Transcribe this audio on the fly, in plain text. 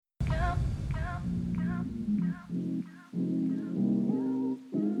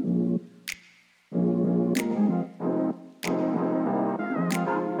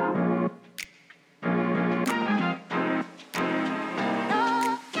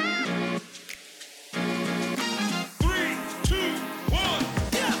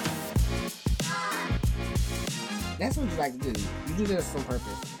That's what you like to do. You do this on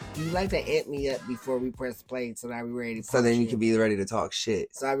purpose. You like to amp me up before we press play so that I be ready to punch so then you can be ready to talk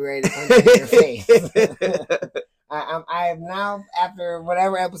shit. So I be ready to punch you in your face. I have now, after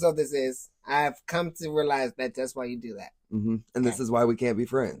whatever episode this is, I've come to realize that that's why you do that. Mm-hmm. And this is why we can't be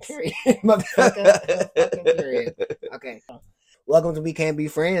friends. Period. Motherfucker. Period. Okay. Welcome to We Can't Be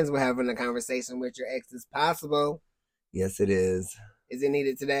Friends. We're having a conversation with your ex is possible. Yes, it is. Is it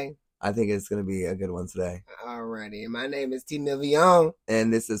needed today? I think it's going to be a good one today. Alrighty. My name is T. Million.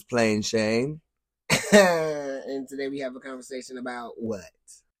 And this is Plain Shane. And today we have a conversation about what?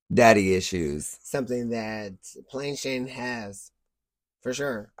 Daddy issues. Something that Plain Shane has. For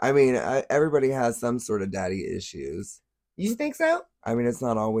sure. I mean, everybody has some sort of daddy issues. You think so? I mean, it's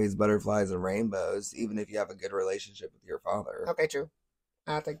not always butterflies and rainbows, even if you have a good relationship with your father. Okay, true.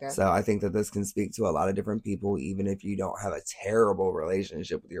 I'll take that. So I think that this can speak to a lot of different people, even if you don't have a terrible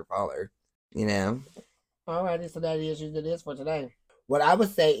relationship with your father, you know? Alrighty, so daddy issues it is for today. What I would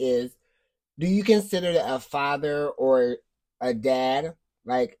say is, do you consider a father or a dad?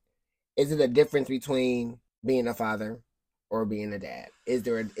 Like, is it a difference between being a father or being a dad? Is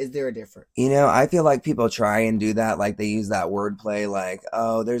there a difference? You know, I feel like people try and do that. Like they use that wordplay like,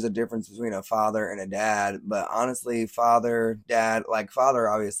 oh, there's a difference between a father and a dad. But honestly, father, dad, like father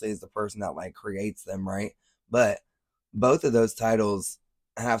obviously is the person that like creates them, right? But both of those titles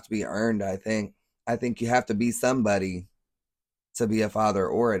have to be earned, I think. I think you have to be somebody to be a father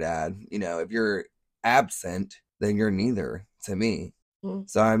or a dad. You know, if you're absent, then you're neither to me.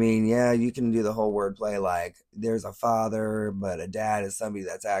 So, I mean, yeah, you can do the whole wordplay like there's a father, but a dad is somebody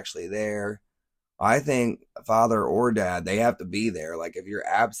that's actually there. I think father or dad, they have to be there. Like, if you're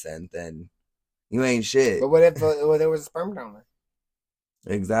absent, then you ain't shit. But what if there was a sperm donor?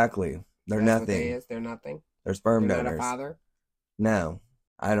 Exactly. They're That's nothing. What they're nothing. They're sperm They're donors. Not a father? No.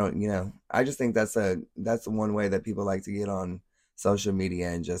 I don't, you know, I just think that's one way that people like to get on social media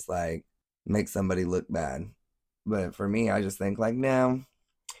and just, like, make somebody look bad. But for me, I just think like, no.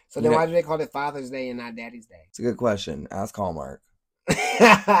 So then why do they call it Father's Day and not Daddy's Day? It's a good question. Ask Hallmark.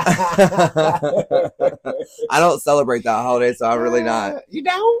 I don't celebrate that holiday, so I'm really not. You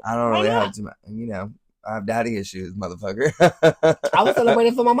don't? I don't really have to, you know, I have daddy issues, motherfucker. I was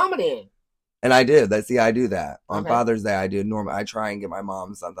celebrating for my mama then. And I did. I do that. On Okay. Father's Day, I do. Normally, I try and get my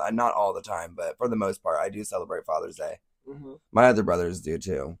mom something. Not all the time, but for the most part, I do celebrate Father's Day. Mm-hmm. My other brothers do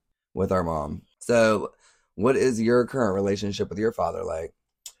too, with our mom. So, what is your current relationship with your father like?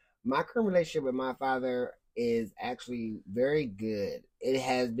 My current relationship with my father is actually very good. It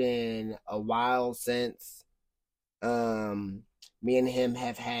has been a while since me and him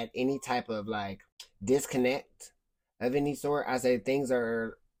have had any type of like disconnect of any sort. I say things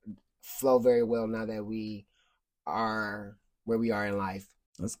flow very well now that we are where we are in life.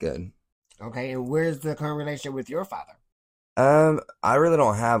 That's good. Okay, and where's the current relationship with your father? I really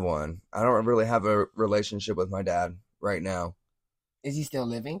don't have one. I don't really have a relationship with my dad right now. Is he still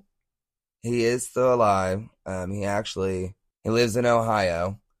living? He is still alive. He lives in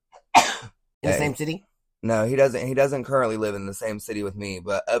Ohio. In the same city? No, he doesn't. He doesn't currently live in the same city with me,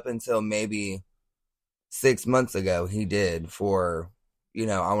 but up until maybe 6 months ago, he did for, you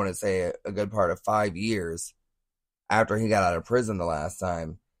know, I want to say a good part of 5 years after he got out of prison the last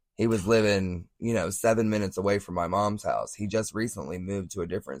time. He was living, you know, 7 minutes away from my mom's house. He just recently moved to a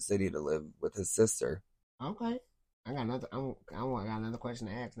different city to live with his sister. Okay. I got another question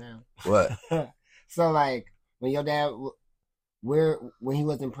to ask now. What? So, like, when your dad, when he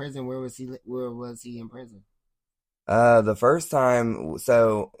was in prison, where was he in prison? The first time,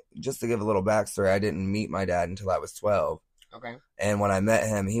 so just to give a little backstory, I didn't meet my dad until I was 12. Okay. And when I met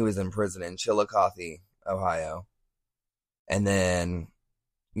him, he was in prison in Chillicothe, Ohio. And then,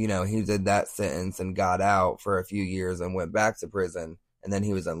 you know, he did that sentence and got out for a few years and went back to prison. And then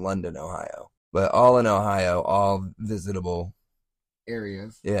he was in London, Ohio. But all in Ohio, all visitable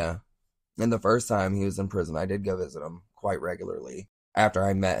areas. Yeah. And the first time he was in prison, I did go visit him quite regularly after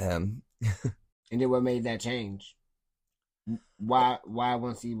I met him. And then what made that change? Why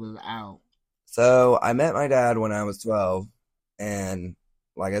once he was out? So I met my dad when I was 12. And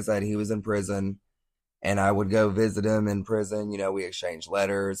like I said, he was in prison. And I would go visit him in prison. You know, we exchanged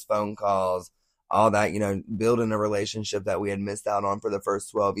letters, phone calls, all that, you know, building a relationship that we had missed out on for the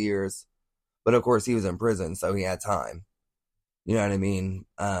first 12 years. But of course, he was in prison, so he had time. You know what I mean?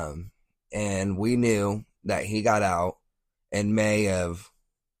 And we knew that he got out in May of,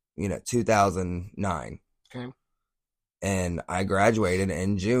 2009. Okay. And I graduated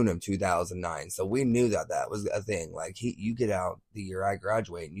in June of 2009. So we knew that was a thing. Like, you get out the year I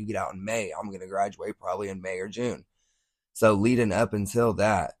graduate, and you get out in May. I'm going to graduate probably in May or June. So leading up until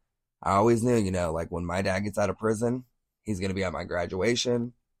that, I always knew, like when my dad gets out of prison, he's going to be at my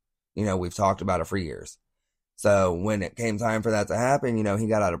graduation. We've talked about it for years. So when it came time for that to happen, he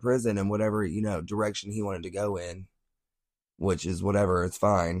got out of prison and whatever, direction he wanted to go in, which is whatever, it's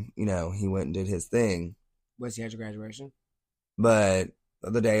fine. He went and did his thing. Was he at your graduation? But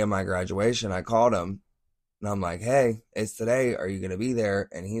the day of my graduation, I called him and I'm like, hey, it's today. Are you going to be there?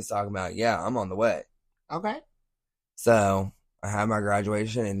 And he's talking about, yeah, I'm on the way. Okay. So I had my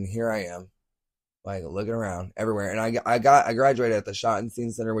graduation and here I am, like looking around everywhere. And I graduated at the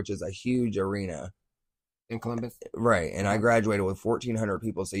Schottenstein Center, which is a huge arena. In Columbus? Right. And I graduated with 1,400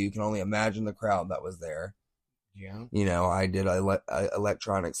 people. So you can only imagine the crowd that was there. Yeah. I did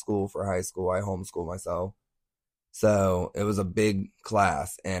electronic school for high school. I homeschooled myself. So it was a big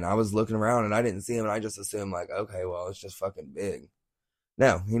class. And I was looking around and I didn't see him. And I just assumed like, okay, well, it's just fucking big.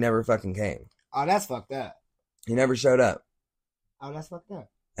 No, he never fucking came. Oh, that's fucked up. He never showed up. Oh, that's fucked up.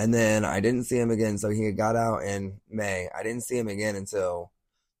 And then I didn't see him again. So he got out in May. I didn't see him again until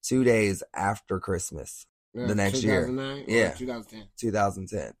 2 days after Christmas. The next year. 2009? Yeah. 2010.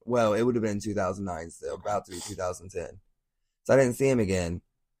 2010. Well, it would have been 2009 still, about to be 2010. So I didn't see him again.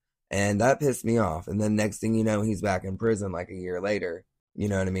 And that pissed me off. And then next thing you know, he's back in prison like a year later. You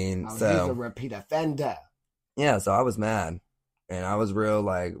know what I mean? Oh, so he's a repeat offender. Yeah, so I was mad. And I was real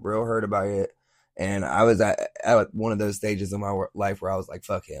hurt about it. And I was at one of those stages in my life where I was like,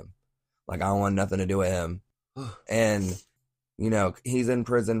 fuck him. Like, I don't want nothing to do with him. And he's in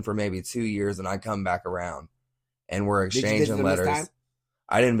prison for maybe 2 years and I come back around and we're exchanging letters.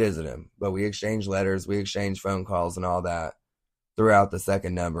 I didn't visit him, but we exchanged letters. We exchanged phone calls and all that throughout the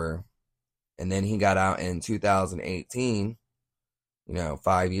second number. And then he got out in 2018,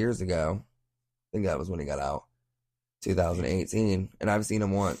 5 years ago. I think that was when he got out, 2018. And I've seen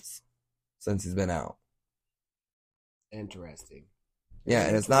him once since he's been out. Interesting. Yeah,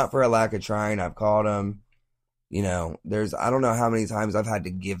 and it's not for a lack of trying. I've called him. I don't know how many times I've had to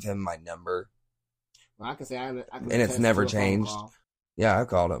give him my number. Well, I can say and it's never changed. Yeah, I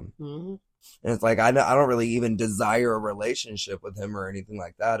called him. Mm-hmm. And it's like, I don't really even desire a relationship with him or anything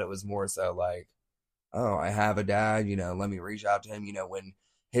like that. It was more so like, oh, I have a dad, let me reach out to him. When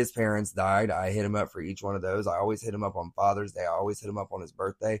his parents died, I hit him up for each one of those. I always hit him up on Father's Day. I always hit him up on his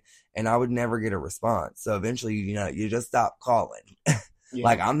birthday. And I would never get a response. So eventually, you just stop calling. Yeah.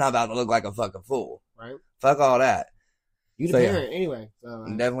 Like, I'm not about to look like a fucking fool. Right. Fuck all that. You the parent anyway. So,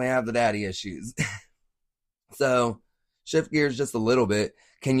 definitely have the daddy issues. So, shift gears just a little bit.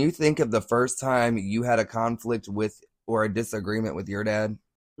 Can you think of the first time you had a conflict with or a disagreement with your dad?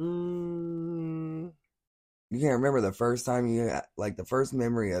 You can't remember the first time the first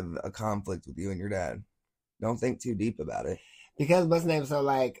memory of a conflict with you and your dad. Don't think too deep about it. Because what's name? So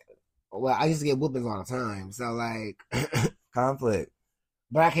I used to get whoopings all the time. So conflict.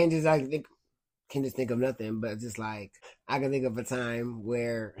 But I can't just think of nothing. But just I can think of a time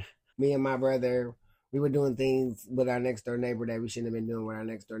where me and my brother, we were doing things with our next door neighbor that we shouldn't have been doing with our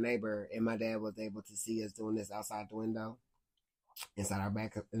next door neighbor, and my dad was able to see us doing this outside the window, in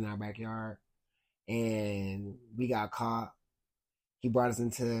our backyard, and we got caught. He brought us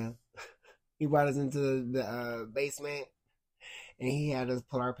into the basement, and he had us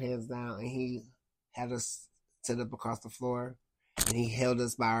pull our pants down, and he had us sit up across the floor. And he held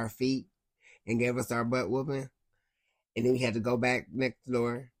us by our feet and gave us our butt whooping. And then we had to go back next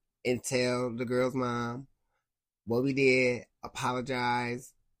door and tell the girl's mom what we did,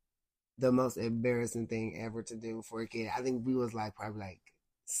 apologize. The most embarrassing thing ever to do for a kid. I think we was probably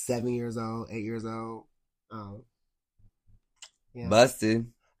 7 years old, 8 years old. Yeah. Busted.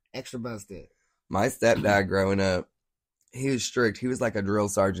 Extra busted. My stepdad growing up, he was strict. He was like a drill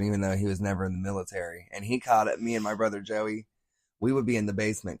sergeant, even though he was never in the military. And he caught it, me and my brother Joey. We would be in the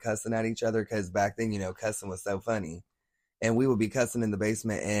basement cussing at each other because back then, cussing was so funny. And we would be cussing in the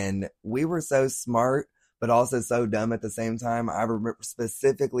basement. And we were so smart, but also so dumb at the same time. I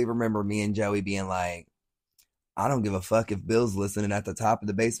specifically remember me and Joey being like, I don't give a fuck if Bill's listening at the top of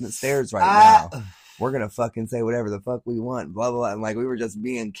the basement stairs right now. We're going to fucking say whatever the fuck we want, blah, blah, blah. And we were just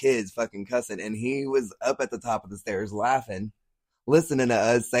being kids fucking cussing. And he was up at the top of the stairs laughing, listening to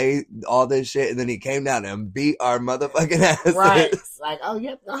us say all this shit, and then he came down and beat our motherfucking asses. Right. Oh,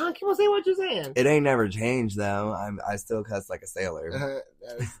 yeah. Keep on saying what you're saying. It ain't never changed, though. I still cuss like a sailor.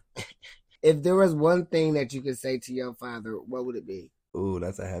 If there was one thing that you could say to your father, what would it be? Ooh,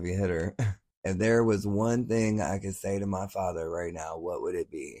 that's a heavy hitter. If there was one thing I could say to my father right now, what would it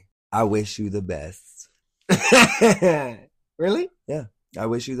be? I wish you the best. Really? Yeah. I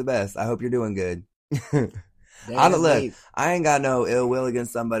wish you the best. I hope you're doing good. I ain't got no ill will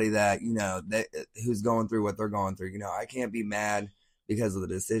against somebody that, who's going through what they're going through. I can't be mad because of the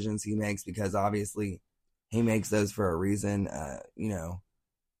decisions he makes, because obviously he makes those for a reason.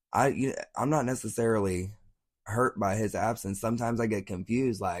 I'm not necessarily hurt by his absence. Sometimes I get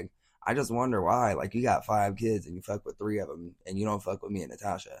confused. Like, I just wonder why. Like, you got 5 kids and you fuck with 3 of them and you don't fuck with me and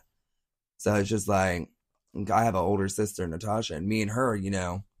Natasha. So it's just like, I have an older sister, Natasha, and me and her,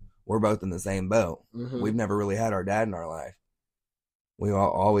 we're both in the same boat. Mm-hmm. We've never really had our dad in our life. We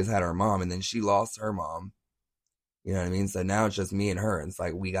always had our mom, and then she lost her mom. You know what I mean? So now it's just me and her. And it's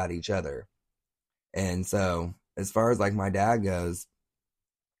like, we got each other. And so as far as like my dad goes,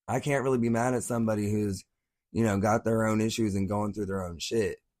 I can't really be mad at somebody who's, got their own issues and going through their own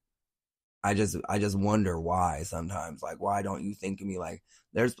shit. I just wonder why sometimes. Like, why don't you think of me? Like,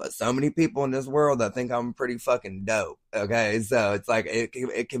 there's so many people in this world that think I'm pretty fucking dope. Okay. So it's like,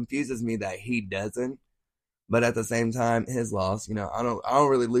 it confuses me that he doesn't. But at the same time, his loss, I don't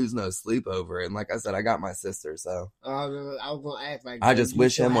really lose no sleep over it. And like I said, I got my sister, so I was gonna ask, like, I just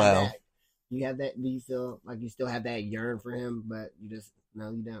wish him well. That? You have that? Do you feel like you still have that yearn for him? But you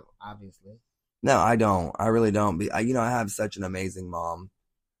don't. Obviously, no, I don't. I really don't. I have such an amazing mom.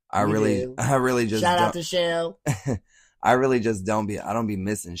 I really just shout out to Shell. I really just don't be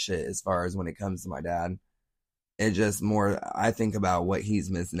missing shit as far as when it comes to my dad. It just more, I think about what he's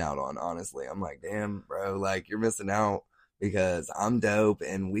missing out on, honestly. I'm like, damn, bro, like, you're missing out because I'm dope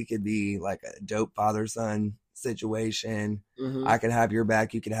and we could be like a dope father-son situation. Mm-hmm. I could have your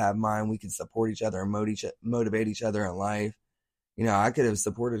back, you could have mine. We could support each other and motivate each other in life. I could have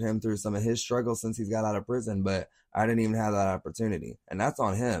supported him through some of his struggles since he's got out of prison, but I didn't even have that opportunity. And that's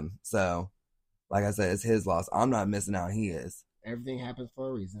on him. So, like I said, it's his loss. I'm not missing out. He is. Everything happens for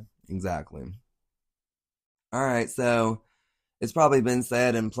a reason. Exactly. All right, so it's probably been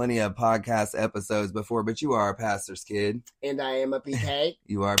said in plenty of podcast episodes before, but you are a pastor's kid. And I am a PK.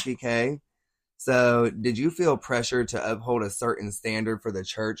 You are a PK. So did you feel pressure to uphold a certain standard for the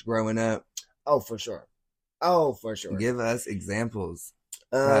church growing up? Oh, for sure. Give us examples.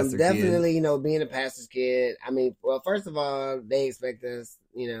 Definitely, being a pastor's kid. I mean, well, first of all, they expect us,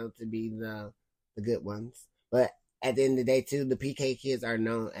 to be the good ones. But at the end of the day, too, the PK kids are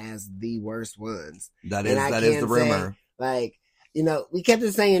known as the worst ones. That is the rumor. Like, we kept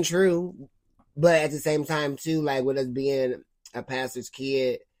it saying true, but at the same time, too, like with us being a pastor's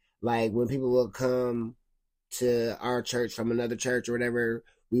kid, like when people will come to our church from another church or whatever,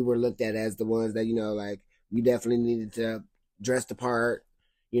 we were looked at as the ones that, like we definitely needed to dress the part,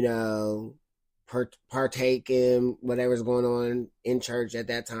 partake in whatever's going on in church at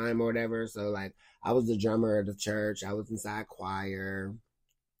that time or whatever. So like, I was the drummer of the church. I was inside choir,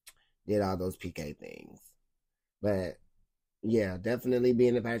 did all those PK things. But yeah, definitely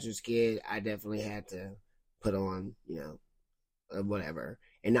being a pastor's kid, I definitely had to put on, whatever.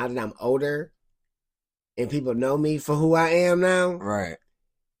 And now that I'm older and people know me for who I am now. Right.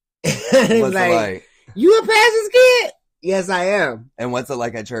 It's what's it like? You a pastor's kid? Yes, I am. And what's it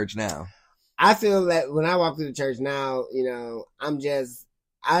like at church now? I feel that when I walk through the church now,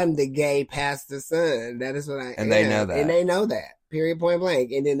 I'm the gay pastor's son. That is what I am. And they know that. And they know that. Period, point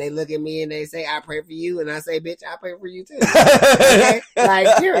blank. And then they look at me and they say, I pray for you. And I say, bitch, I pray for you too. Okay?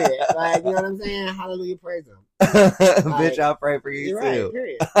 Like, period. Like, you know what I'm saying? Hallelujah, praise him. Bitch, I'll pray for you you're too. Right,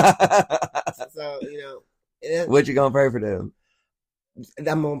 period. So, what you gonna pray for them?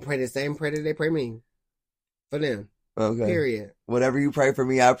 I'm gonna pray the same prayer that they pray me. For them. Okay. Period. Whatever you pray for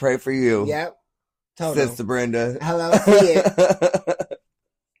me, I pray for you. Yep. Total. Sister Brenda. Hello, see it.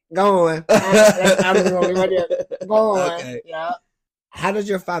 Go on. I'm just going right there. Go on. Okay. Yeah. How does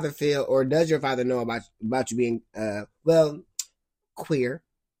your father feel, or does your father know about you being, queer?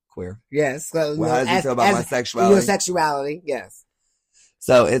 Queer. Yes. So, how does he feel about my sexuality? Your sexuality, yes.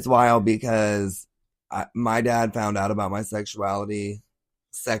 So it's wild because my dad found out about my sexuality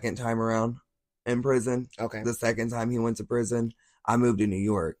second time around in prison. Okay. The second time he went to prison, I moved to New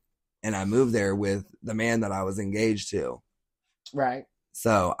York, and I moved there with the man that I was engaged to. Right.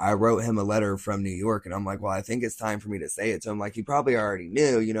 So I wrote him a letter from New York, and I'm like, well, I think it's time for me to say it to him. Like, he probably already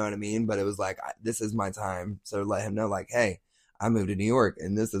knew, you know what I mean? But it was like, this is my time. So let him know, like, hey, I moved to New York,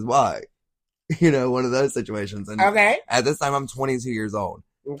 and this is why. One of those situations. And okay. At this time, I'm 22 years old.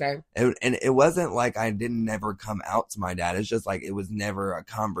 Okay. And it wasn't like I didn't never come out to my dad. It's just like it was never a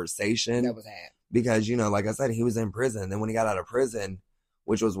conversation. That was had. Because, like I said, he was in prison. Then when he got out of prison,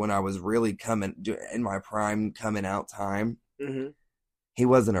 which was when I was really in my prime coming out time, mm-hmm. he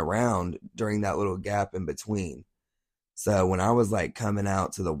wasn't around during that little gap in between. So when I was like coming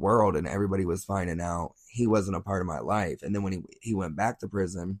out to the world and everybody was finding out, he wasn't a part of my life. And then when he went back to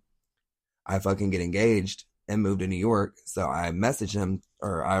prison, I fucking get engaged and moved to New York. So I messaged him,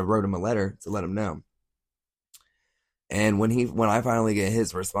 or I wrote him a letter to let him know. And when I finally get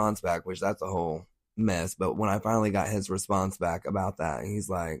his response back, which that's a whole mess, but when I finally got his response back about that, he's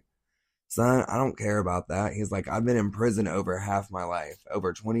like, son, I don't care about that. He's like, I've been in prison over half my life.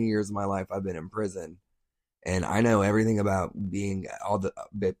 Over 20 years of my life, I've been in prison. And I know everything about being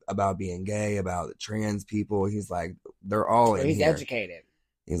gay, about trans people. He's like, they're all in He's here. educated.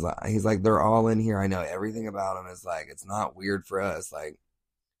 He's like, they're all in here. I know everything about them. It's like, it's not weird for us. Like,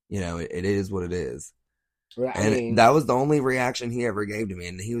 it is what it is. Right, And that was the only reaction he ever gave to me.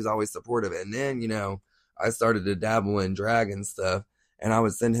 And he was always supportive. And then, I started to dabble in drag and stuff. And I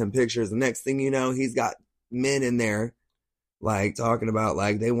would send him pictures. The next thing you know, he's got men in there, like, talking about,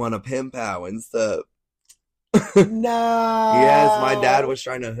 like, they want a pen pal and stuff. No. Yes, my dad was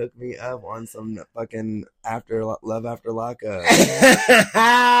trying to hook me up on some fucking love after lockup.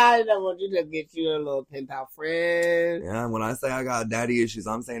 I don't want you to get you a little pen pal friend. Yeah, when I say I got daddy issues,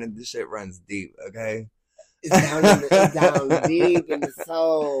 I'm saying that this shit runs deep, okay? It's down deep in the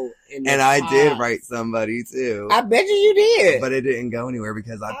soul. I did write somebody too. I bet you did. But it didn't go anywhere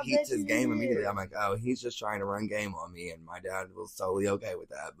because I peeped his game did. immediately. I'm like, oh, he's just trying to run game on me. And my dad was totally okay with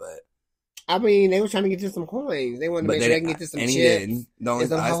that. But I mean, they were trying to get you some coins. They wanted to make sure they can get you some chips. He didn't. I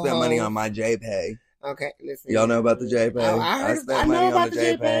spent money on my JPay. Okay, listen. Y'all know about the JPay? I know about the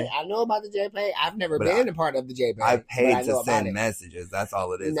JPay. I know about the JPay. I've never been a part of the JPay. I paid to send messages. That's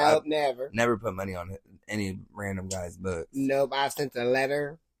all it is. Nope, never. Never put money on any random guy's books. Nope, I sent a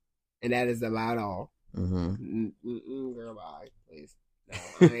letter, and that is about all. Mm-hmm. Girl, bye, please.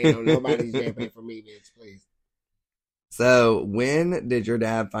 No, I ain't on nobody's JPay for me, bitch, please. So, when did your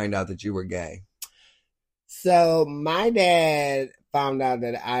dad find out that you were gay? So, my dad found out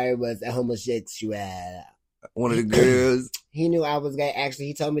that I was a homosexual. One of the girls. He knew I was gay. Actually,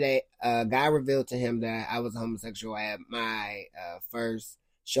 he told me that a guy revealed to him that I was a homosexual at my first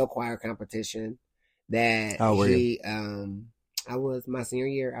show choir competition. That How were you? I was my senior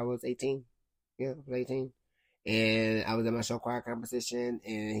year. I was 18. Yeah, I was 18. And I was at my show choir competition,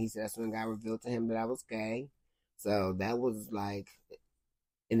 and he said that's when a guy revealed to him that I was gay. So that was like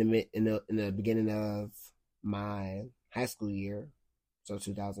in the beginning of my high school year. So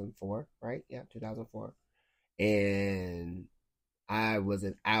 2004, right? Yeah, 2004. And I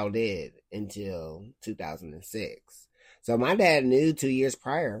wasn't outed until 2006. So my dad knew 2 years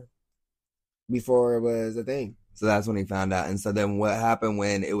prior, before it was a thing. So that's when he found out. And so then what happened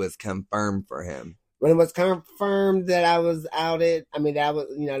when it was confirmed for him? When it was confirmed that I was outed, I mean, that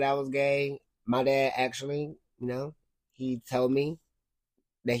was gay, my dad actually, he told me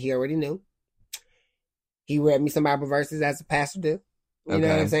that he already knew. He read me some Bible verses as a pastor do. You know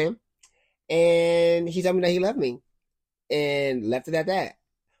what I'm saying? And he told me that he loved me and left it at that.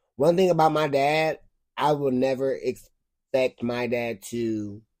 One thing about my dad, I will never expect my dad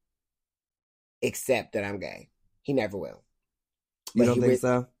to accept that I'm gay. He never will. You don't think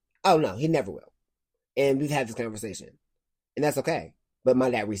so? Oh, no, he never will. And we've had this conversation. And that's okay. But my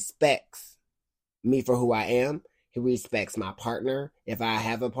dad respects me for who I am. He respects my partner, if I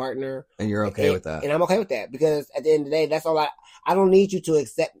have a partner. And you're okay with that. And I'm okay with that. Because at the end of the day, that's all I don't need you to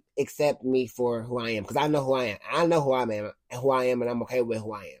accept me for who I am. Because I know who I am. I know who I am, and I'm okay with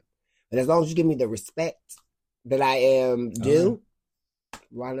who I am. But as long as you give me the respect that I am due,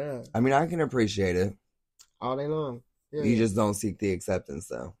 why not? I mean, I can appreciate it. All day long. Yeah. You just don't seek the acceptance,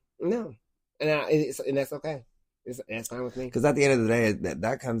 though. No. And that's okay. That's fine with me. Because at the end of the day,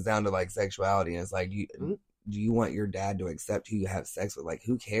 that comes down to, like, sexuality. And it's like, do you want your dad to accept who you have sex with? Like,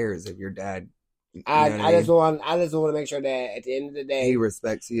 who cares if your dad... I just want to make sure that at the end of the day... He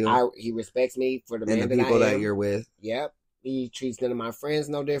respects you. He respects me for the man that I am. And the people that you're with. Yep. He treats none of my friends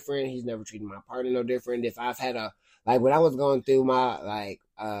no different. He's never treated my partner no different. If I've had when I was going through my,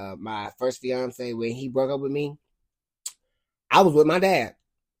 my first fiance, when he broke up with me, I was with my dad.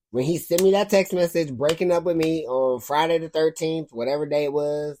 When he sent me that text message breaking up with me on Friday the 13th, whatever day it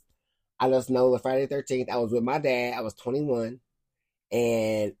was, I just know that Friday the 13th, I was with my dad. I was 21.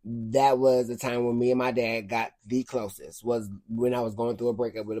 And that was the time when me and my dad got the closest, was when I was going through a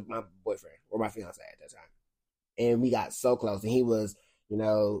breakup with my boyfriend or my fiance at that time. And we got so close. And he was,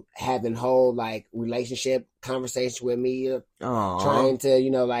 having whole, relationship conversation with me, trying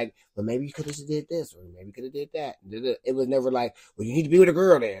to, well, maybe you could have did this or maybe you could have did that. It was never like, well, you need to be with a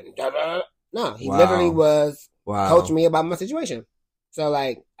girl then. No, he literally was coaching me about my situation. So,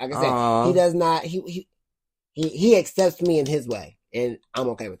 like I said, he does not, he accepts me in his way. And I'm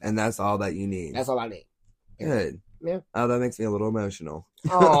okay with that. And that's all that you need. That's all I need. Good. Yeah. Oh, that makes me a little emotional.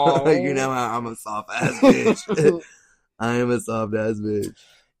 Oh. You know how I'm a soft ass bitch. I am a soft ass bitch.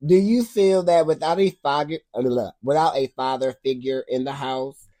 Do you feel that without a father figure in the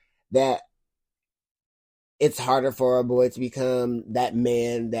house, that it's harder for a boy to become that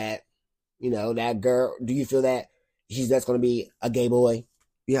man that, that girl. Do you feel that he's just going to be a gay boy?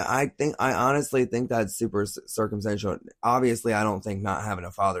 Yeah, I honestly think that's super circumstantial. Obviously, I don't think not having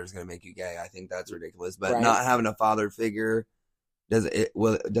a father is going to make you gay. I think that's ridiculous. But Right. not having a father figure, does it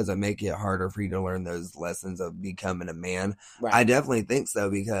make it harder for you to learn those lessons of becoming a man? Right. I definitely think so,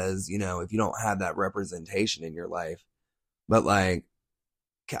 because, if you don't have that representation in your life. But like,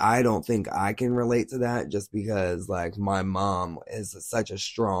 I don't think I can relate to that, just because like my mom is such a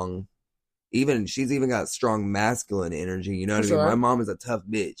strong, she's even got strong masculine energy. You know what I mean? My mom is a tough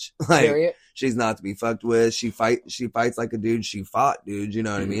bitch. Like, Period. She's not to be fucked with. She fights like a dude. She fought dudes. You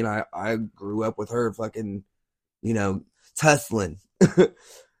know what I mean? I grew up with her fucking, tussling.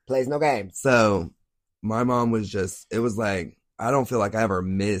 Plays no games. So my mom was it was like, I don't feel like I ever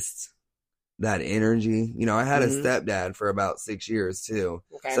missed that energy. I had a stepdad for about 6 years too.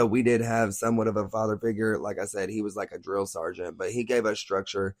 Okay. So we did have somewhat of a father figure. Like I said, he was like a drill sergeant, but he gave us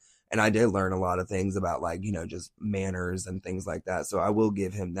structure. And I did learn a lot of things about like, just manners and things like that. So I will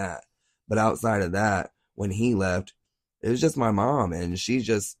give him that. But outside of that, when he left, it was just my mom, and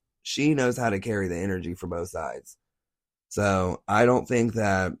she knows how to carry the energy for both sides. So I don't think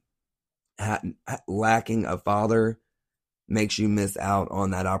that lacking a father makes you miss out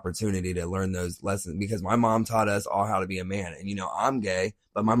on that opportunity to learn those lessons, because my mom taught us all how to be a man. And, I'm gay,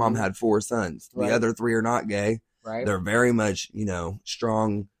 but my mom had 4 sons. Right. The other 3 are not gay. Right. They're very much,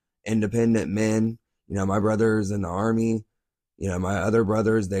 strong, independent men. My brother's in the Army. My other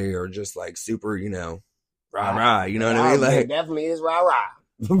brothers, they are just like super, rah-rah. You know what I mean? Like, it definitely is rah-rah.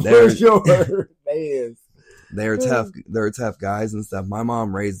 For sure. They is. They're tough guys and stuff. My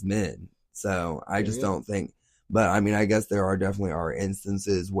mom raised men. So I just don't think, but I mean, I guess there are definitely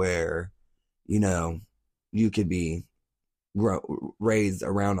instances where, you could be raised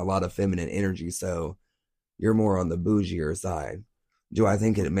around a lot of feminine energy. So you're more on the bougier side. Do I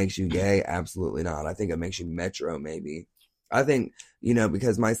think it makes you gay? Absolutely not. I think it makes you metro, maybe. I think,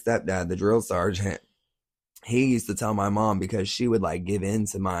 because my stepdad, the drill sergeant, he used to tell my mom, because she would like give in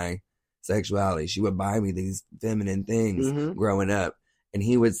to my sexuality. She would buy me these feminine things growing up. And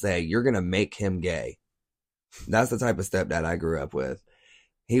he would say, "You're going to make him gay." That's the type of stepdad I grew up with.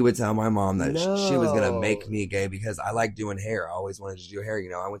 He would tell my mom that she was going to make me gay because I like doing hair. I always wanted to do hair.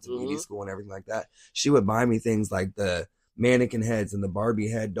 I went to beauty school and everything like that. She would buy me things like the mannequin heads and the Barbie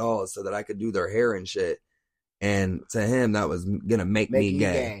head dolls so that I could do their hair and shit. And to him, that was going to make me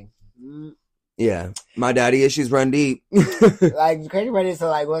gay. Yeah. My daddy issues run deep. Like, crazy about it, so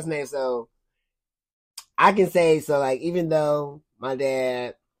like, what's his name? So I can say, so like, even though my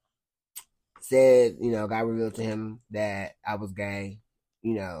dad said, God revealed to him that I was gay,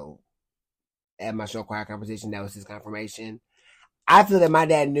 at my show choir competition, that was his confirmation. I feel that my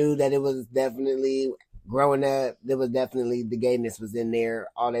dad knew that it was definitely, growing up, there was definitely, the gayness was in there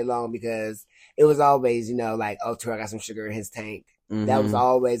all day long, because it was always, like, oh, Troy got some sugar in his tank. That was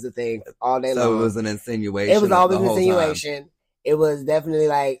always the thing all day long. So it was an insinuation. It was always an insinuation. It was definitely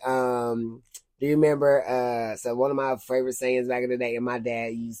like, do you remember, so one of my favorite sayings back in the day, and my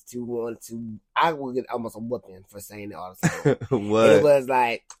dad used to want to, I would get almost a whooping for saying it all the time. What? It was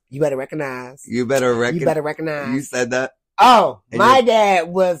like, you better recognize. You better recognize. You said that? Oh, and my dad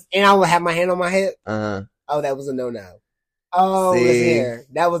was, and I would have my hand on my hip. Uh-huh. Oh, that was a no-no. Oh, listen here.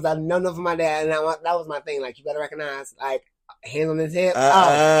 That was a no-no for my dad, and that was my thing. Like, you better recognize, like, hands on his hip. Oh,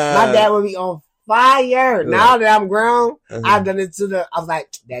 my dad would be on fire. Now that I'm grown, I've done it I was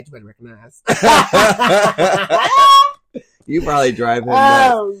like, Dad, you better recognize. You probably drive him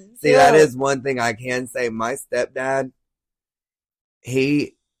nuts. See, that is one thing I can say. My stepdad,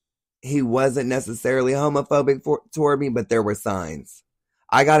 he wasn't necessarily homophobic toward me, but there were signs.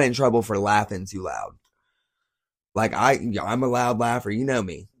 I got in trouble for laughing too loud. Like, I'm a loud laugher. You know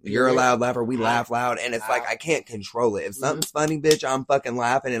me. You're a loud laugher. We laugh loud. And it's like, I can't control it. If something's funny, bitch, I'm fucking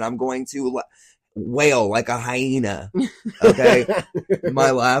laughing, and I'm going to wail like a hyena. Okay?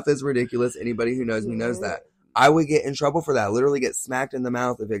 My laugh is ridiculous. Anybody who knows me knows that. I would get in trouble for that. Literally get smacked in the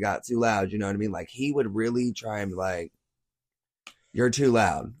mouth if it got too loud. You know what I mean? Like, he would really try and like, you're too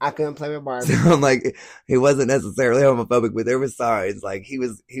loud. I couldn't play with Barbie. So I'm like, he wasn't necessarily homophobic, but there was signs. Like, he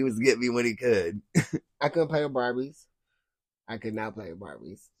was getting me when he could. I couldn't play with Barbies. I could not play with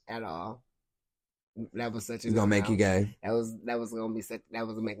Barbies at all. That was such a. It's gonna make you gay. That was gonna be such. That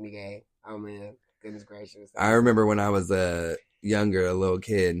was gonna make me gay. Oh man, goodness gracious! I remember when I was a little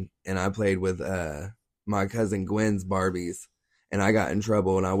kid, and I played with my cousin Gwen's Barbies, and I got in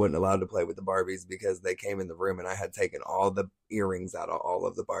trouble, and I wasn't allowed to play with the Barbies because they came in the room, and I had taken all the earrings out of all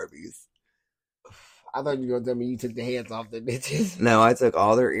of the Barbies. I thought you were gonna tell me you took the heads off the bitches. No, I took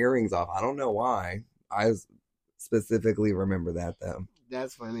all their earrings off. I don't know why. I specifically remember that though.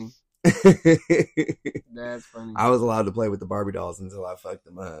 That's funny. That's funny. I was allowed to play with the Barbie dolls until I fucked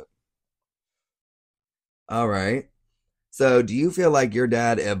them up. All right. So, do you feel like your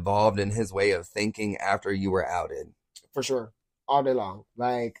dad evolved in his way of thinking after you were outed? For sure. All day long.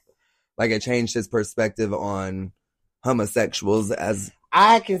 Like it changed his perspective on homosexuals as...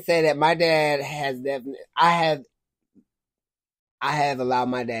 I can say that my dad has definitely... I have allowed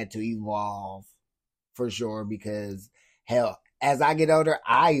my dad to evolve for sure because, hell, as I get older,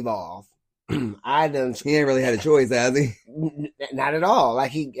 I evolve. He ain't really had a choice, has he? Not at all.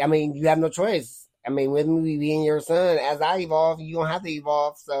 Like, you have no choice. I mean, with me being your son, as I evolve, you don't have to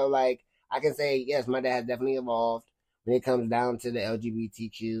evolve. So, like, I can say, yes, my dad has definitely evolved when it comes down to the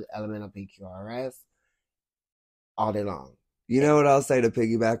LGBTQ, elemental PQRS, all day long. You know what I'll say to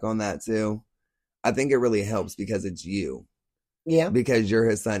piggyback on that, too? I think it really helps because it's you. Yeah. Because you're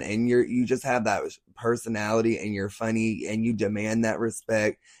his son and you just have that personality and you're funny and you demand that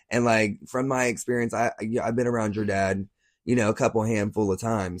respect. And like, from my experience, I've been around your dad, a couple handful of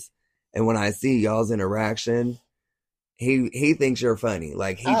times. And when I see y'all's interaction, he thinks you're funny.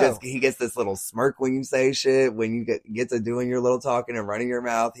 Like he gets this little smirk when you say shit, when you get to doing your little talking and running your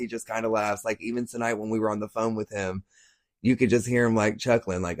mouth, he just kind of laughs. Like even tonight when we were on the phone with him, you could just hear him like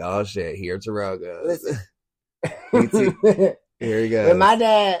chuckling, like, oh shit, here Terrell goes. Here he goes. When my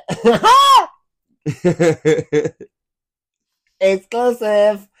dad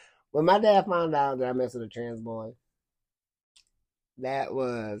exclusive. When my dad found out that I messed with a trans boy, that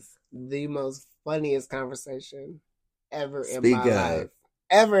was the most funniest conversation ever in my life.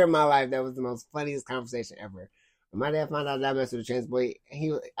 Ever in my life, that was the most funniest conversation ever. When my dad found out that I messed with a trans boy,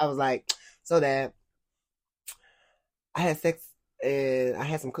 I was like, so Dad, I had sex and I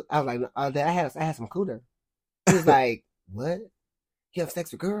had some. I was like, Dad, I had some cooter. He was like, what? You have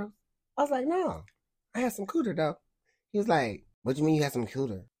sex with girls? I was like, no, I had some cooter though. He was like, what do you mean you had some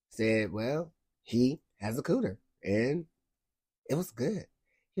cooter? I said, well, he has a cooter and it was good.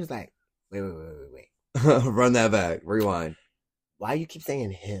 He was like, wait. Run that back. Rewind. Why you keep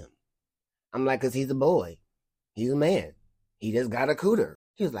saying him? I'm like, cause he's a boy. He's a man. He just got a cooter.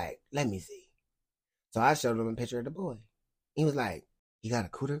 He was like, let me see. So I showed him a picture of the boy. He was like, you got a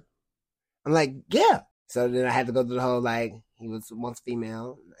cooter? I'm like, yeah. So then I had to go through the whole, like, he was once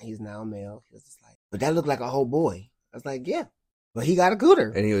female. He's now male. He was just like, but that looked like a whole boy. I was like, yeah. But he got a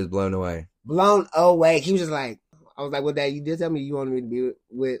cooter. And he was blown away. Blown away. He was just like, I was like, well, Dad, you did tell me you wanted me to be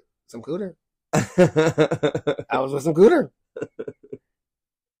with some cooter. I was with some cooter.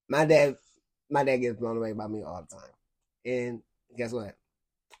 My dad gets blown away by me all the time. And guess what?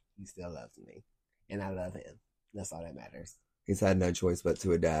 He still loves me. And I love him. That's all that matters. He's had no choice but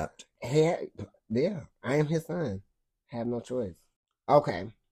to adapt. Yeah, I am his son. Have no choice.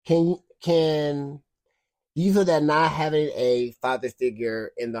 Okay. Can do you feel that not having a father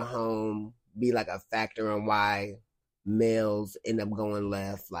figure in the home be like a factor on why males end up going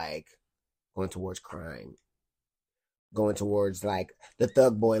left, like going towards crime, going towards like the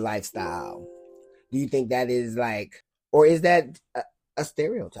thug boy lifestyle? Do you think that is like, or is that a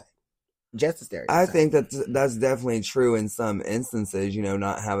stereotype? Just a stereotype. I think that's definitely true in some instances,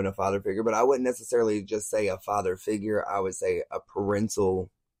 not having a father figure, but I wouldn't necessarily just say a father figure. I would say a parental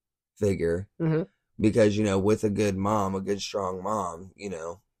figure. Mm-hmm. Because, with a good mom, a good strong mom,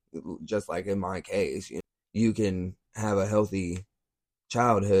 just like in my case, you can have a healthy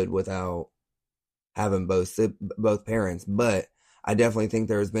childhood without having both parents. But I definitely think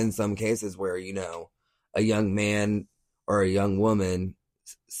there's been some cases where, a young man or a young woman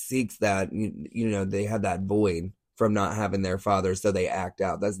seeks that, they have that void from not having their father, so they act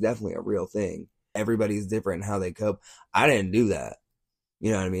out. That's definitely a real thing. Everybody's different in how they cope. I didn't do that. You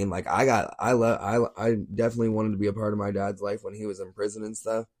know what I mean? Like I definitely wanted to be a part of my dad's life when he was in prison and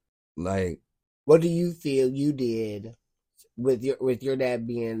stuff. Like, what do you feel you did with your dad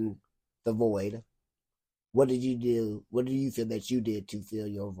being the void? What did you do? What do you feel that you did to fill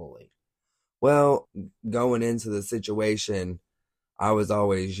your void? Well, going into the situation, I was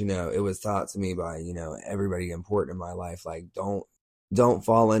always, it was taught to me by, everybody important in my life, like don't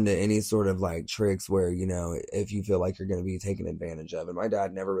fall into any sort of like tricks where, if you feel like you're going to be taken advantage of. And my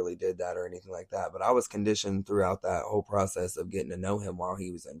dad never really did that or anything like that. But I was conditioned throughout that whole process of getting to know him while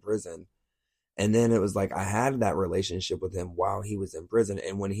he was in prison. And then it was like I had that relationship with him while he was in prison.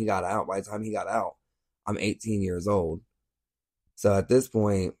 And when he got out, by the time he got out, I'm 18 years old. So at this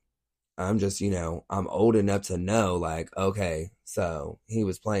point, I'm just, I'm old enough to know, like, okay, so he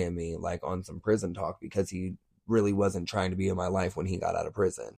was playing me like on some prison talk because he really wasn't trying to be in my life when he got out of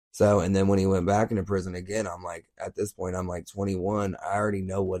prison. So, and then when he went back into prison again, I'm like, at this point, I'm like 21. I already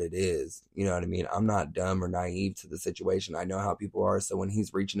know what it is. You know what I mean? I'm not dumb or naive to the situation. I know how people are. So when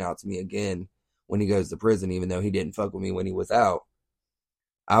he's reaching out to me again, when he goes to prison, even though he didn't fuck with me when he was out,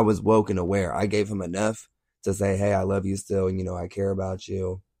 I was woke and aware. I gave him enough to say, hey, I love you still. And, I care about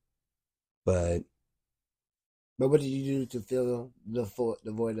you. But what did you do to fill the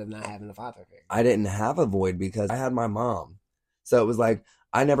void of not having a father figure? I didn't have a void because I had my mom. So it was like,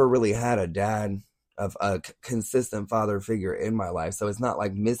 I never really had a dad of a consistent father figure in my life. So it's not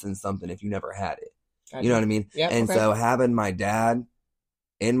like missing something if you never had it. You know what I mean? Yep, and okay. So having my dad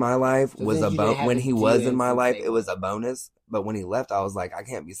in my life was a bonus. When he was in my life, it was a bonus. But when he left, I was like, I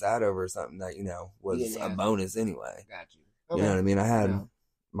can't be sad over something that, was a bonus anyway. Got you. Okay. You know what I mean? I had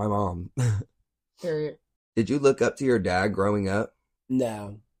my mom. Period. Did you look up to your dad growing up?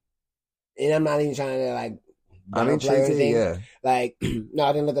 No. And I'm not even trying to like true or anything. Yeah. Like, no,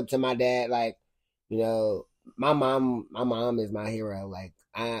 I didn't look up to my dad. Like, my mom is my hero. Like,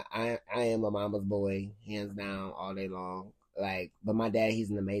 I am a mama's boy, hands down, all day long. Like, but my dad,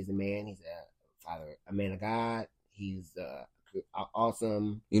 he's an amazing man. He's a man of God. He's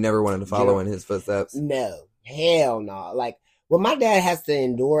awesome. You never wanted to follow in his footsteps? No, hell no. Like, what my dad has to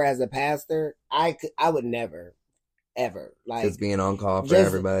endure as a pastor, I would never, ever. Like, just being on call for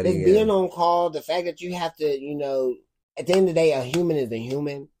everybody. Just being on call, the fact that you have to, at the end of the day, a human is a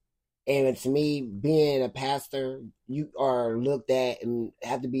human. And to me, being a pastor, you are looked at and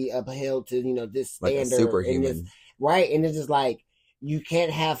have to be upheld to, this standard. Like a superhuman. Right? And it's just like, you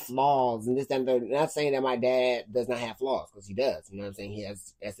can't have flaws and this, that, and that. Not saying that my dad does not have flaws, because he does. You know what I'm saying? He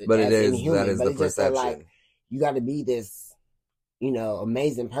has, but it is, that is the perception. Like, you got to be this,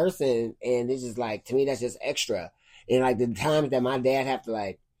 amazing person. And it's just like, to me, that's just extra. And like the times that my dad have to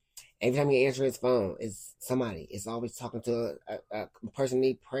like, every time he answers his phone, it's somebody. It's always talking to a person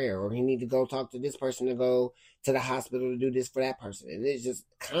need prayer, or he need to go talk to this person to go to the hospital to do this for that person. And it's just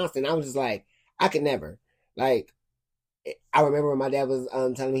constant. I was just like, I could never. Like, I remember when my dad was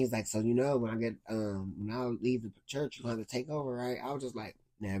telling me, he's like, so when I leave the church, you're going to take over, right? I was just like,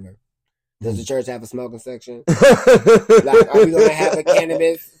 never. Does the church have a smoking section? Like, are we going to have a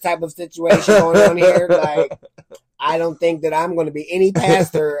cannabis type of situation going on here? Like, I don't think that I'm going to be any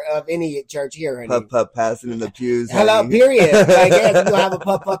pastor of any church here. Honey. Pup passing in the pews. Hello, period. Like, yes, we're going to have a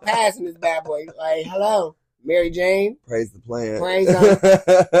pup pass in this bad boy. Like, hello, Mary Jane. Praise the plant. Praise God.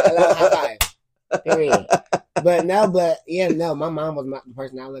 Hello, high five. Period. But my mom was the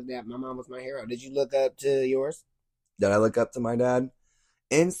person I looked at. My mom was my hero. Did you look up to yours? Did I look up to my dad?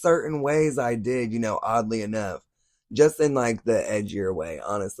 In certain ways I did, oddly enough. Just in like the edgier way,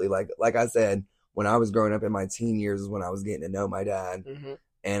 honestly. Like I said, when I was growing up in my teen years is when I was getting to know my dad. Mm-hmm.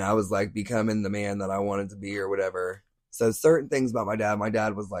 And I was like becoming the man that I wanted to be or whatever. So certain things about my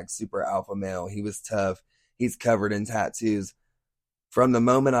dad was like super alpha male. He was tough. He's covered in tattoos. From the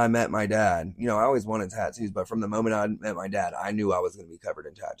moment I met my dad, I always wanted tattoos, but from the moment I met my dad, I knew I was going to be covered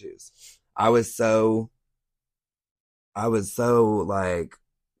in tattoos. I was so like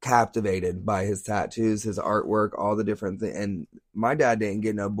captivated by his tattoos, his artwork, all the different things. And my dad didn't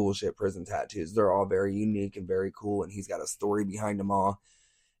get no bullshit prison tattoos. They're all very unique and very cool. And he's got a story behind them all.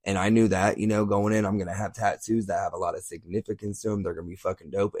 And I knew that, going in, I'm going to have tattoos that have a lot of significance to them. They're going to be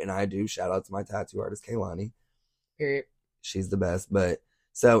fucking dope. And I do. Shout out to my tattoo artist, Kaylani. Period. She's the best. But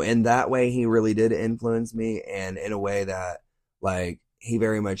so in that way, he really did influence me. And in a way that like, he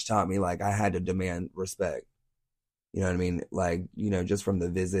very much taught me like I had to demand respect. You know what I mean? Like, just from the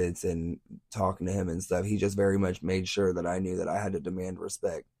visits and talking to him and stuff, he just very much made sure that I knew that I had to demand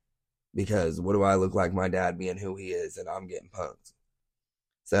respect. Because what do I look like my dad being who he is and I'm getting punked?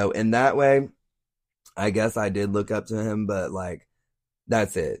 So in that way, I guess I did look up to him, but like,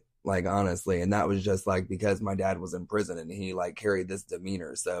 that's it. Like, honestly. And that was just like because my dad was in prison and he like carried this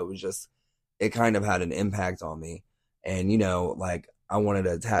demeanor. So it was just, it kind of had an impact on me. And, like, I wanted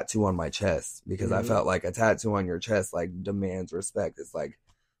a tattoo on my chest because I felt like a tattoo on your chest like demands respect. It's like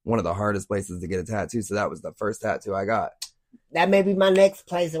one of the hardest places to get a tattoo. So that was the first tattoo I got. That may be my next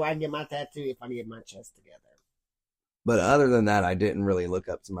place where I can get my tattoo if I get my chest together. But other than that, I didn't really look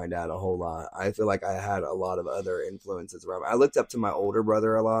up to my dad a whole lot. I feel like I had a lot of other influences around me. I looked up to my older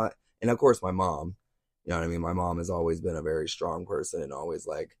brother a lot. And of course, my mom. You know what I mean? My mom has always been a very strong person and always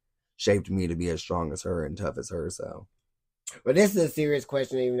like shaped me to be as strong as her and tough as her. So. But this is a serious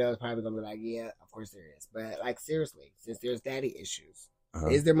question, even though it's probably going to be like, yeah, of course there is. But, like, seriously, since there's daddy issues,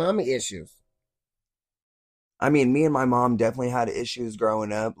 is there mommy issues? I mean, me and my mom definitely had issues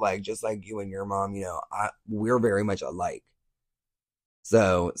growing up. Like, just like you and your mom, we're very much alike.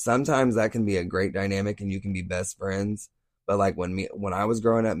 So sometimes that can be a great dynamic and you can be best friends. But like when I was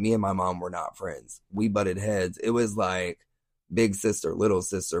growing up, me and my mom were not friends. We butted heads. It was like big sister, little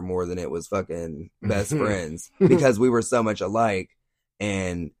sister more than it was fucking best friends because we were so much alike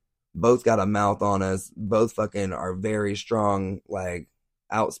and both got a mouth on us. Both fucking are very strong, like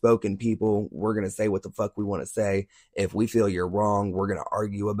outspoken people. We're going to say what the fuck we want to say. If we feel you're wrong, we're going to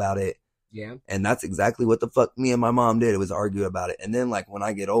argue about it. Yeah. And that's exactly what the fuck me and my mom did. It was argue about it. And then like when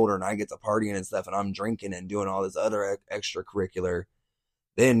I get older and I get to partying and stuff and I'm drinking and doing all this other extracurricular,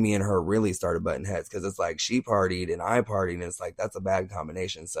 then me and her really started butting heads because it's like she partied and I partied and it's like that's a bad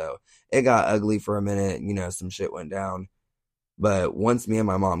combination. So it got ugly for a minute. You know, some shit went down. But once me and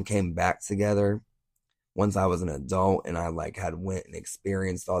my mom came back together, once I was an adult and I like had went and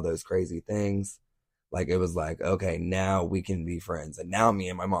experienced all those crazy things, like it was like, okay, now we can be friends. And now me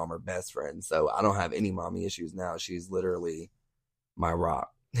and my mom are best friends. So I don't have any mommy issues now. She's literally my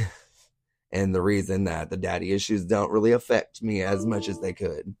rock. And the reason that the daddy issues don't really affect me as much as they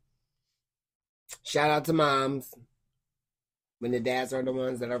could. Shout out to moms. When the dads are the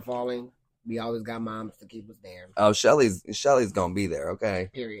ones that are falling, we always got moms to keep us there. Oh, Shelly's gonna be there, okay?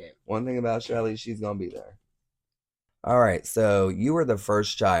 Period. One thing about Shelly, she's gonna be there. All right, so you were the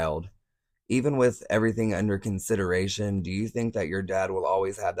first child. Even with everything under consideration, do you think that your dad will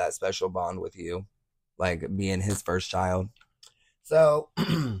always have that special bond with you? Like being his first child? So,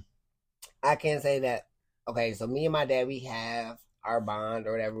 I can say that, okay, so me and my dad, we have our bond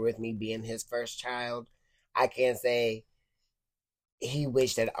or whatever with me being his first child. I can say he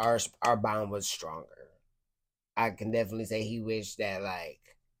wished that our bond was stronger. I can definitely say he wished that, like,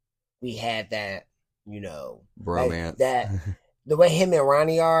 we had that, you know, bromance. Like that, the way him and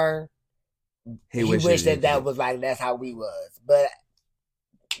Ronnie are, he wished that was like, that's how we was. But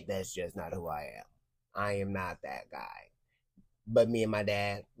that's just not who I am. I am not that guy. But me and my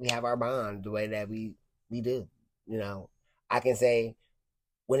dad, we have our bond the way that we do. You know, I can say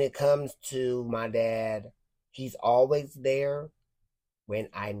when it comes to my dad, he's always there when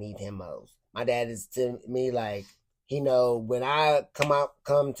I need him most. My dad is to me like, he know when I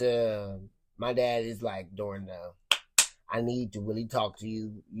come to my dad is like during the, I need to really talk to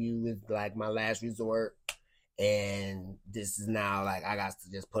you. You is like my last resort. And this is now like, I got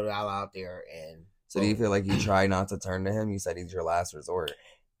to just put it all out there. And so do you feel like you try not to turn to him? You said he's your last resort.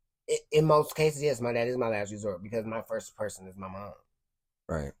 In most cases, yes, my dad is my last resort because my first person is my mom.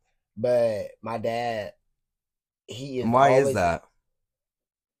 Right. But my dad, he is. And why is that?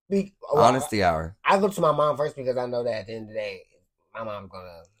 Honesty hour. I go to my mom first because I know that at the end of the day, my mom's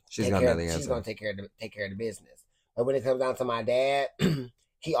gonna. She's gonna know the answer. She's gonna take care of the business. But when it comes down to my dad,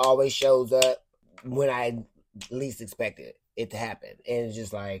 he always shows up when I least expected it to happen, and it's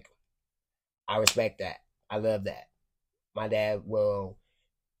just like, I respect that. I love that. My dad will,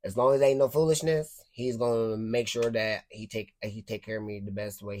 as long as there ain't no foolishness, he's gonna make sure that he take care of me the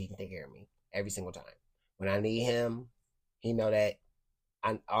best way he can take care of me every single time. When I need him, he know that.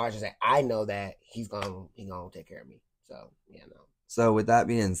 I know that he's gonna take care of me. So yeah, no. So with that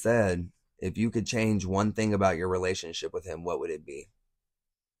being said, if you could change one thing about your relationship with him, what would it be?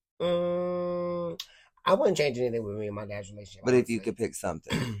 I wouldn't change anything with me and my dad's relationship. But honestly, if you could pick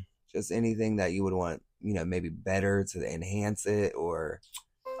something, just anything that you would want, you know, maybe better to enhance it, or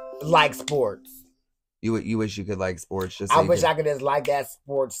like sports. You wish you could like sports. Just I wish I could just like that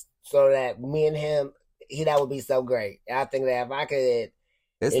sports so that me and him, that would be so great. I think that if I could.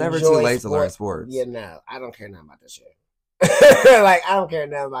 It's never too late to learn sports. Yeah, no. I don't care nothing about that shit. Like, I don't care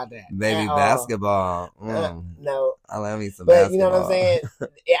nothing about that. Maybe basketball. No. I love me some basketball. But you know what I'm saying?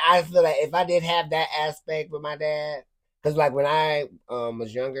 I feel like if I did have that aspect with my dad, because like when I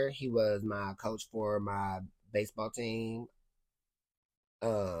was younger, he was my coach for my baseball team.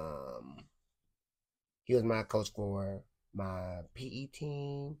 He was my coach for my PE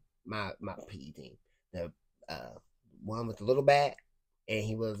team. My PE team. The one with the little bat. And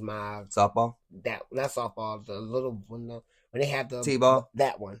he was my softball. That not softball. The little one when they have the T-ball.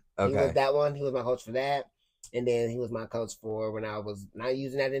 That one. Okay. He was that one. He was my coach for that. And then he was my coach for when I was not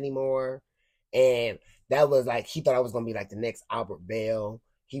using that anymore. And that was like he thought I was gonna be like the next Albert Bell.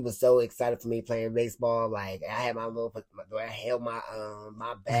 He was so excited for me playing baseball. Like I had I held my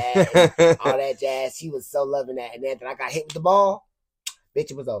my bat and all that jazz. He was so loving that. And then I got hit with the ball.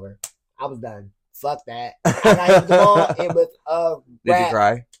 Bitch, it was over. I was done. Fuck that. I got hit with the ball. It was Did you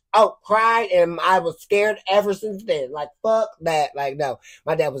cry? Oh, cried, and I was scared ever since then. Like, fuck that. Like, no.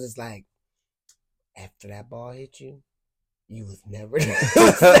 My dad was just like, after that ball hit you, you was never and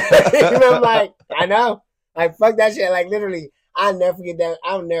I'm like, I know. Like, fuck that shit. Like, literally, I'll never forget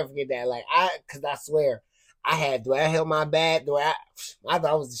that. Like, because I swear, Do I held my bat? I thought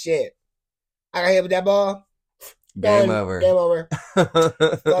I was the shit. I got hit with that ball. Game Done. over. Game over.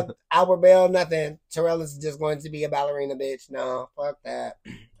 Fuck Albert Bell, nothing. Terrell is just going to be a ballerina, bitch. No, fuck that.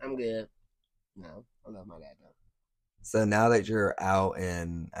 I'm good. No, I love my dad though. So now that you're out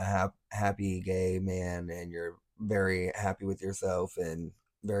and a happy gay man and you're very happy with yourself and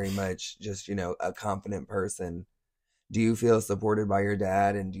very much just, a confident person, do you feel supported by your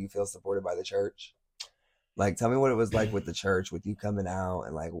dad and do you feel supported by the church? Like, tell me what it was like with the church, with you coming out,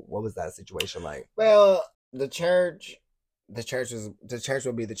 and like, what was that situation like? Well, the church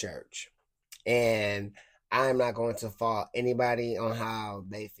will be the church, and I'm not going to fault anybody on how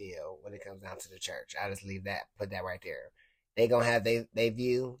they feel when it comes down to the church. I just put that right there. They gonna have they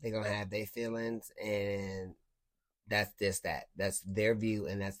view, they gonna have their feelings, and that's that. That's their view,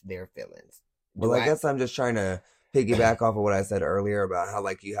 and that's their feelings. Well, I guess I'm just trying to piggyback off of what I said earlier about how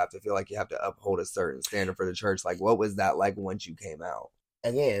like you have to feel like you have to uphold a certain standard for the church. Like, what was that like once you came out?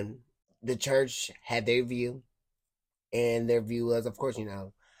 Again, the church had their view, and their view was, of course,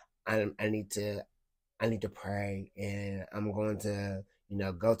 I need to pray, and I'm going to,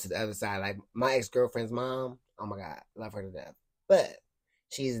 go to the other side. Like my ex-girlfriend's mom, oh my God, love her to death. But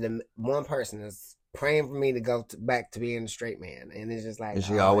she's the one person that's praying for me to go back to being a straight man. And it's just like, and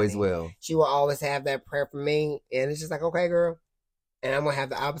she always will. She will always have that prayer for me. And it's just like, okay, girl. And I'm going to have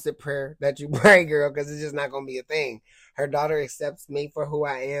the opposite prayer that you pray, girl, because it's just not going to be a thing. Her daughter accepts me for who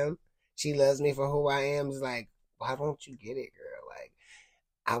I am. She loves me for who I am. It's like, why don't you get it, girl? Like,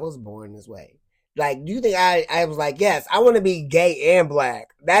 I was born this way. Like, do you think I was like, yes, I want to be gay and black.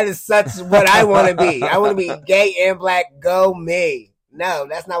 That is such what I want to be. I want to be gay and black. Go me. No,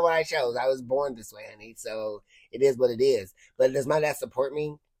 that's not what I chose. I was born this way, honey. So it is what it is. But does my dad support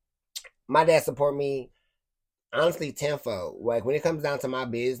me? My dad support me, honestly, tenfold. Like when it comes down to my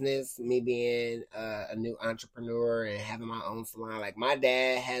business, me being a new entrepreneur and having my own salon, like my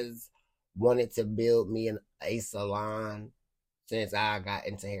dad has wanted to build me a salon since I got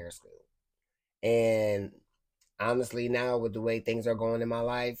into hair school. And honestly, now with the way things are going in my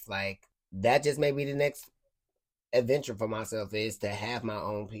life, like that just may be the next adventure for myself, is to have my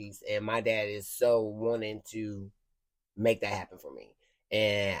own piece. And my dad is so wanting to make that happen for me.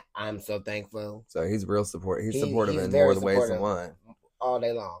 And I'm so thankful. So he's real support. He's supportive in more ways than one. All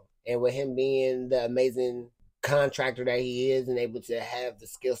day long. And with him being the amazing contractor that he is and able to have the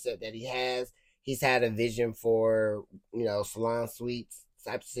skill set that he has, he's had a vision for, salon suites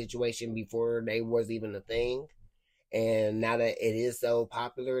type of situation before they was even a thing. And now that it is so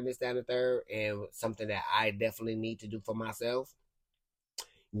popular in this, that, and the third, and something that I definitely need to do for myself,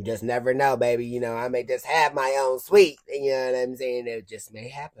 you just never know, baby. I may just have my own suite. You know what I'm saying? It just may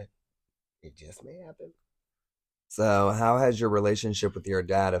happen. It just may happen. So how has your relationship with your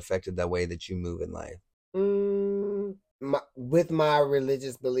dad affected the way that you move in life? With my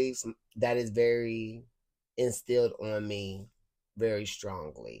religious beliefs, that is very instilled on me very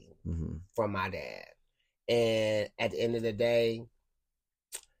strongly from my dad. And at the end of the day,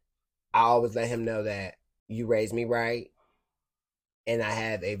 I always let him know that you raised me right. And I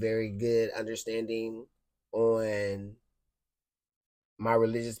have a very good understanding on my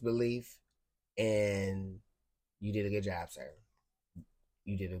religious belief. And you did a good job, sir.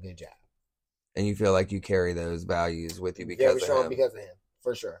 You did a good job. And you feel like you carry those values with you because very strong because of him,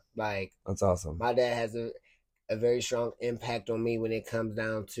 for sure. Like, that's awesome. My dad has a very strong impact on me when it comes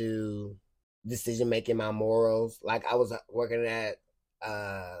down to decision making, my morals. Like I was working at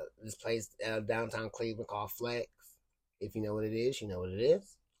this place downtown Cleveland called Flex. If you know what it is, you know what it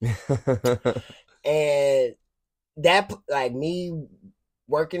is. And that, like me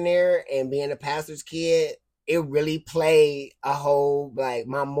working there and being a pastor's kid, it really played a whole, like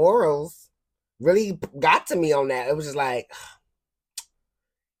my morals really got to me on that. It was just like,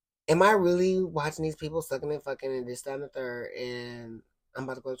 am I really watching these people sucking and fucking and this, that, and the third, and I'm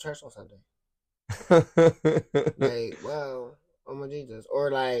about to go to church on Sunday? Like, well, oh my Jesus. Or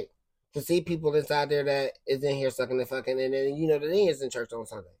like to see people inside there that is in here sucking and fucking, and then they is in church on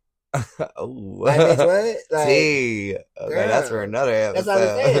Sunday. Oh, like, bitch, what? Like, see, okay, girl, that's for another episode. That's what I'm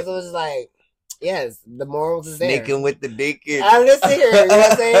saying. So it's just like, yes, the morals is there. Sneaking with the deacon. I'm just here. You know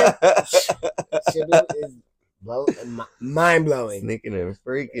what I'm saying? Is mind blowing. Sneaking and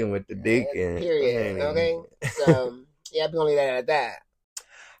freaking with the deacon. Period. Okay. So yeah, I'll be only that at that.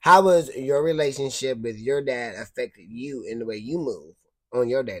 How was your relationship with your dad affected you in the way you move on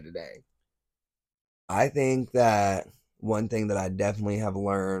your day to day? I think that one thing that I definitely have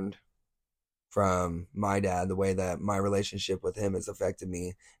learned from my dad, the way that my relationship with him has affected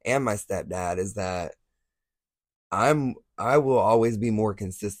me and my stepdad, is that I will always be more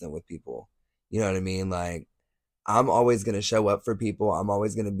consistent with people. You know what I mean? Like, I'm always going to show up for people. I'm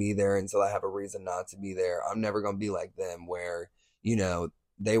always going to be there until I have a reason not to be there. I'm never going to be like them where, you know,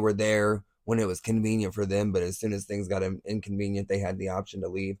 they were there when it was convenient for them, but as soon as things got inconvenient, they had the option to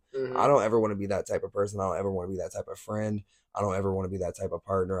leave. I don't ever want to be that type of person. I don't ever want to be that type of friend. I don't ever want to be that type of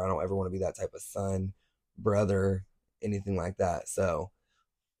partner. I don't ever want to be that type of son, brother, anything like that. So,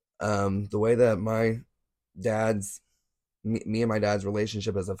 the way that me and my dad's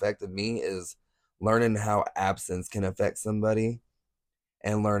relationship has affected me is learning how absence can affect somebody,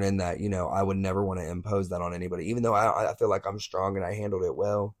 and learning that, I would never want to impose that on anybody. Even though I feel like I'm strong and I handled it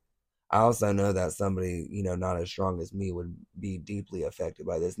well, I also know that somebody, not as strong as me would be deeply affected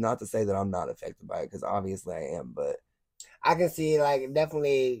by this. Not to say that I'm not affected by it, because obviously I am, but I can see, like,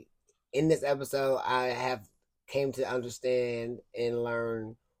 definitely in this episode, I have came to understand and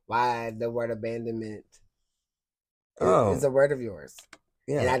learn why the word abandonment is oh, a word of yours,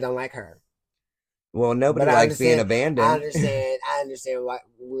 and yeah. I don't like her. Well, nobody But I likes being understand. I abandoned. understand. I understand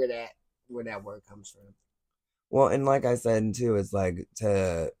where that word comes from. Well, and like I said too, it's like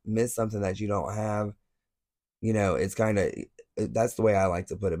to miss something that you don't have, it's kind of, that's the way I like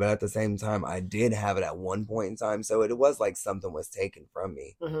to put it. But at the same time, I did have it at one point in time, so it was like something was taken from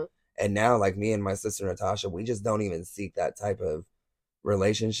me. Mm-hmm. And now, like, me and my sister Natasha, we just don't even seek that type of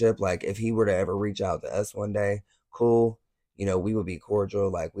relationship. Like, if he were to ever reach out to us one day, cool, we would be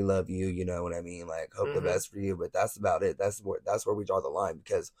cordial, like, we love you, you know what I mean, like, hope the best for you. But that's about it. That's where we draw the line,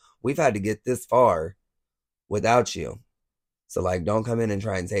 because we've had to get this far without you. So, like, don't come in and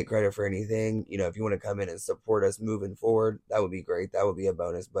try and take credit for anything. If you want to come in and support us moving forward, that would be great. That would be a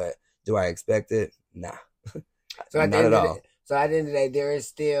bonus. But do I expect it? Nah. So at the Not end at of the, all. so at the end of the day, there is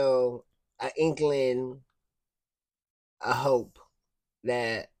still an inkling, a hope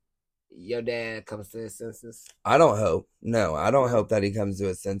that your dad comes to his senses. I don't hope. No, I don't No. hope that he comes to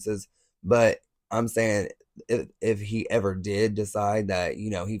his senses. But I'm saying, if he ever did decide that,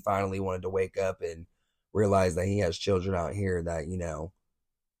 he finally wanted to wake up and realize that he has children out here that,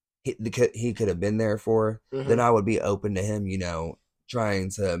 he could have been there for, then I would be open to him, trying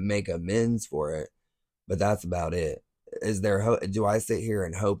to make amends for it. But that's about it. Is there do I sit here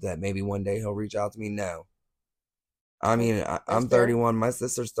and hope that maybe one day he'll reach out to me? No. I mean, I'm 31. My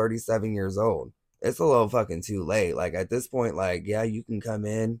sister's 37 years old. It's a little fucking too late. Like, at this point, like, yeah, you can come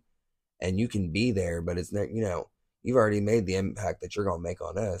in and you can be there, but it's not, you've already made the impact that you're going to make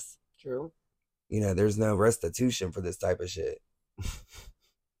on us. True. There's no restitution for this type of shit.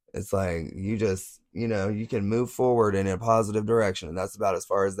 It's like, you just, you can move forward in a positive direction, and that's about as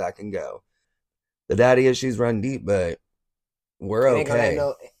far as that can go. The daddy issues run deep, but we're okay.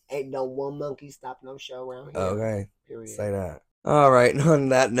 Ain't no one monkey stop no show around here. Okay. Period. Say that. All right. On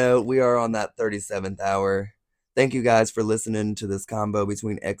that note, we are on that 37th hour. Thank you guys for listening to this combo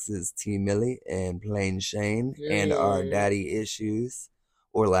between exes T Millie and Plain Shane and our daddy issues,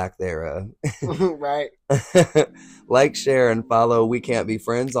 or lack thereof. Right. Like, share, and follow We Can't Be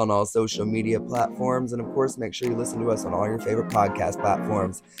Friends on all social media platforms. And of course, make sure you listen to us on all your favorite podcast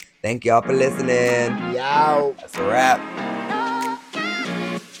platforms. Thank y'all for listening. Y'all. That's a wrap.